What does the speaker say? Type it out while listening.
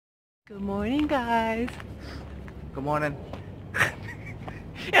Good morning, guys. Good morning.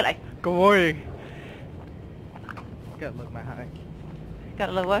 You're like, good morning. Gotta look mad high.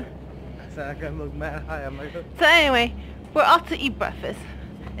 Gotta look what? I said I gotta look mad high. I'm like, So anyway, we're off to eat breakfast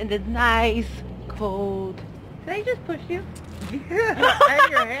in the nice, cold... Did I just push you? yeah.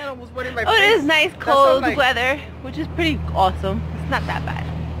 And your hand almost went in my face. Oh, it is nice, That's cold like, weather, which is pretty awesome. It's not that bad.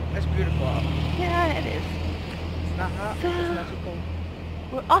 That's beautiful. Yeah, it is. It's not hot. So, It's not too cold.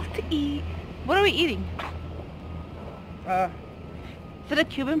 we're off to eat. What are we eating? Is it a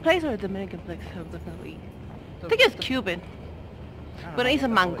Cuban place or a Dominican place? I'm looking to eat. I think it's Cuban. But I need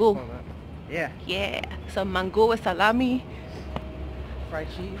some mango. Yeah. Yeah, some mango with salami. Fried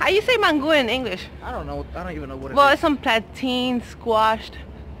cheese. How you say mango in English? I don't know. I don't even know what it Well, is. it's some plantain squashed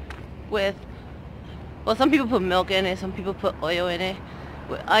with, well, some people put milk in it, some people put oil in it,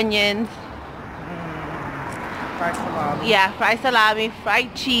 with onions. Fried salami. Yeah, fried salami,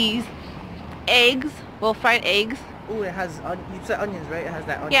 fried cheese, eggs, well, fried eggs. Ooh, it has, you said onions, right? It has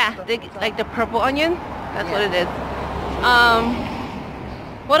that onion Yeah, stuff they, on top. like the purple onion. That's what it is.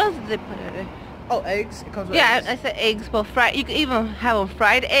 What else did they put in it? Oh, eggs. It comes with Yeah, eggs. I said eggs, but fried. You can even have them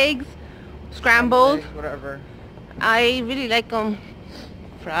fried eggs, scrambled. Eggs, whatever. I really like them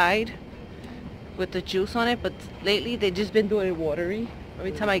fried with the juice on it, but lately they've just been doing it watery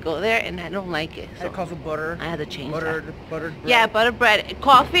every time I go there, and I don't like it. And So it comes with butter. I had to change buttered, that. Buttered bread. Yeah, butter bread,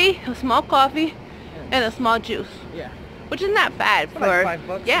 coffee, a small coffee, and a small juice, Yeah. which is not bad For for like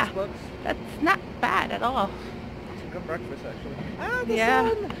 $5, yeah. $6. That's not bad at all. It's a good breakfast, actually. Ah, the Yeah.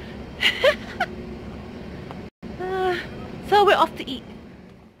 sun. So we're off to eat.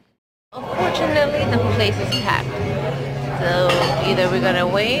 Unfortunately, the place is packed. So either we're gonna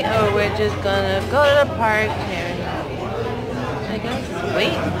wait or we're just gonna go to the park and I guess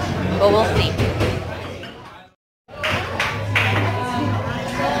wait. But we'll see.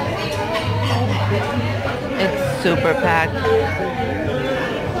 It's super packed.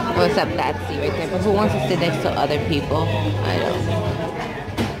 Well, except that seat right there. But who wants to sit next to other people? I don't.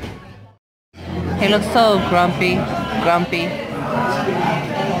 He looks so grumpy. Grumpy.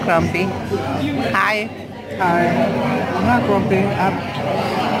 Hi. Hi. I'm not grumpy. I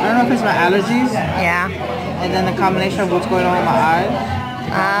don't know if it's my allergies Yeah. and then the combination of what's going on with my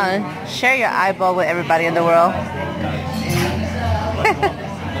eyes. Share your eyeball with everybody in the world.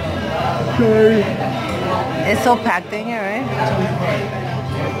 It's so packed in here, right?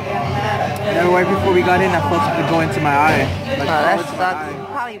 And right before we got in, I felt something go into my eye. Like, Oh, that into my sucks. eye.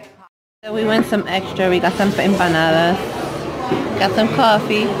 Probably. So we went some extra. We got some empanadas. Got some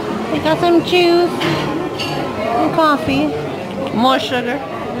coffee. We got some juice. Some coffee. More sugar.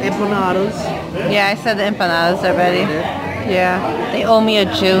 Empanadas. Yeah, I said the empanadas already. Yeah. They owe me a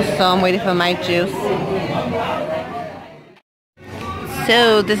juice, so I'm waiting for my juice.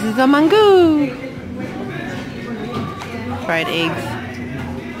 So this is a mango. Fried eggs.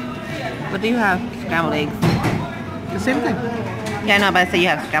 What do you have? Scrambled eggs. The same thing. Yeah, I know, but I said you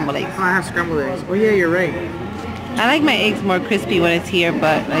have scrambled eggs. Oh, I have scrambled eggs. Oh yeah, you're right. I like my eggs more crispy when it's here,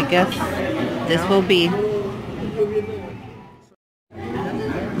 but I guess this will be.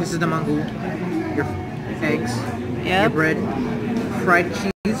 This is the mango. Your eggs. Your Yep. bread. Fried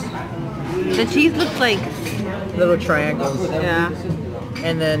cheese. The cheese looks like, Little triangles. yeah.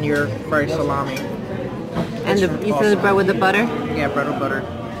 And then your fried salami. And you fill the bread with the butter? Yeah, bread with butter.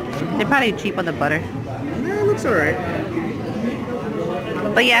 They're probably cheap on the butter. Yeah, it looks alright.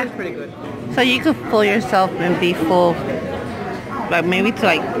 But yeah, It's pretty good. so you could fool yourself and be full, like maybe to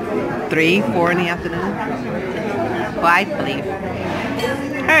like 3, 4 in the afternoon. Well, I believe.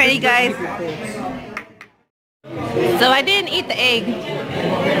 Alrighty, guys. So I didn't eat the egg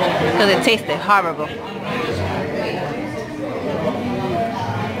because it tasted horrible.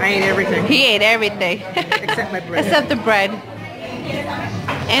 I ate everything. He ate everything. Except my bread. Except the bread.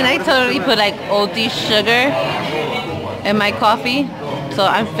 And I totally put like OD sugar in my coffee. So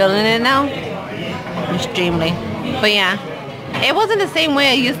I'm feeling it now. Extremely. But yeah. It wasn't the same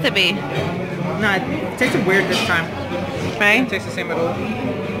way it used to be. No, it tasted weird this time. It Right? didn't taste the same at all.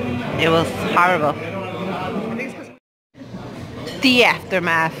 It was horrible. I think it's 'cause The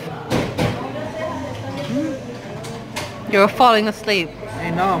aftermath. You're falling asleep. I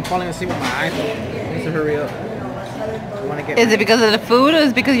know, I'm falling asleep with my eyes open. I need to hurry up. I want to get Is it because of the food or is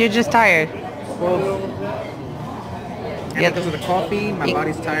it because you're just tired? both. And Yeah. because of the coffee, my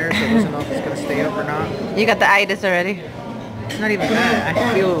body's tired, so I don't know if it's going to stay up or not. You got the itis already. It's not even that.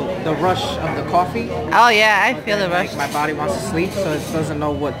 I feel the rush of the coffee. Oh yeah, I feel the Like, rush. my body wants to sleep, so it doesn't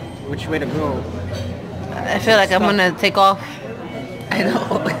know which way to go. I feel like I'm gonna take off. I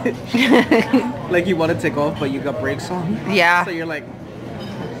know. Like you want to take off, but you got brakes on. Yeah. So you're like,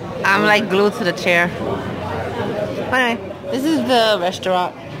 I'm like glued to the chair. Anyway, this is the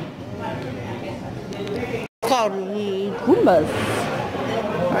restaurant. It's called Roombas.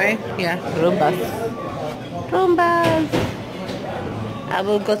 Right? Yeah, Roombas. Roombas. I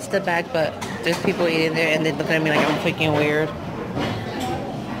will go to the back, but there's people eating there and they look at me like I'm freaking weird.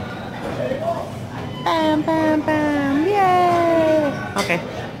 Bam, bam, bam. Yay! Okay.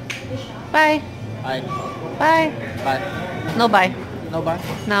 Bye. Bye. Bye. Bye. No bye. No bye?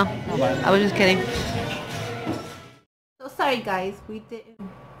 No. No bye. I was just kidding. So sorry guys, we didn't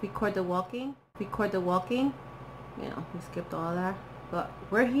record the walking. You know, we skipped all that. But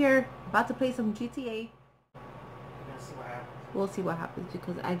we're here about to play some GTA. We'll see what happens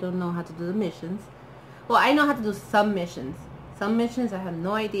because I don't know how to do the missions. Well, I know how to do some missions. Some missions I have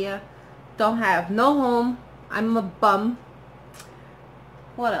no idea. Don't have no home. I'm a bum.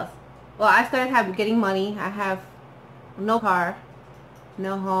 What else? Well, I started getting money. I have no car,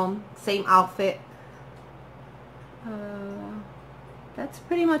 no home, same outfit. That's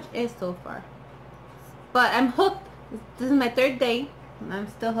pretty much it so far. But I'm hooked. This is my 3rd day and I'm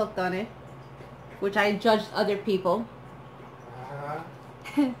still hooked on it, which I judged other people.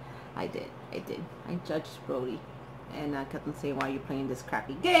 I did. I judged Brody and I kept on saying, why are you playing this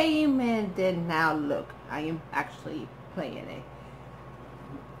crappy game? And then now look, I am actually playing it.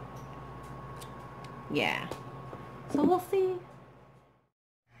 Yeah. So we'll see.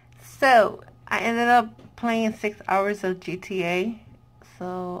 So I ended up playing 6 hours of GTA.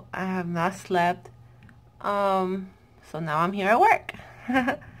 So I have not slept. So now I'm here at work.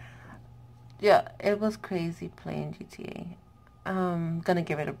 Yeah, it was crazy playing GTA. I'm gonna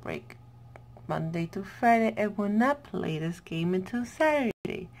give it a break. Monday through Friday, I will not play this game until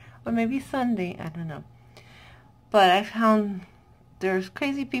Saturday. Or maybe Sunday, I don't know. But I found there's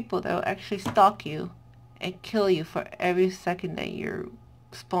crazy people that will actually stalk you and kill you for every second that you're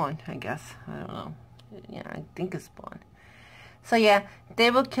spawned, I guess. I don't know. Yeah, I think it's spawned. So yeah, they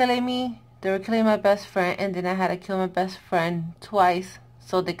were killing me. They were killing my best friend, and then I had to kill my best friend twice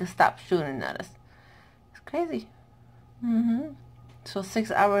so they could stop shooting at us. It's crazy. So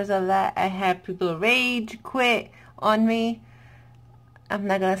 6 hours of that, I had people rage quit on me. I'm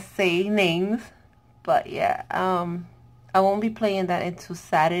not gonna say names, but yeah, I won't be playing that until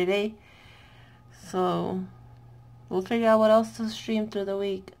Saturday. So we'll figure out what else to stream through the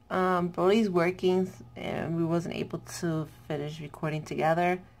week. Brody's working and we wasn't able to finish recording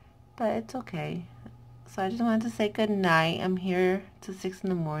together, but it's okay. So I just wanted to say good night. I'm here till 6 in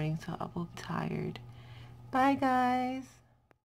the morning, so I will be tired. Bye guys.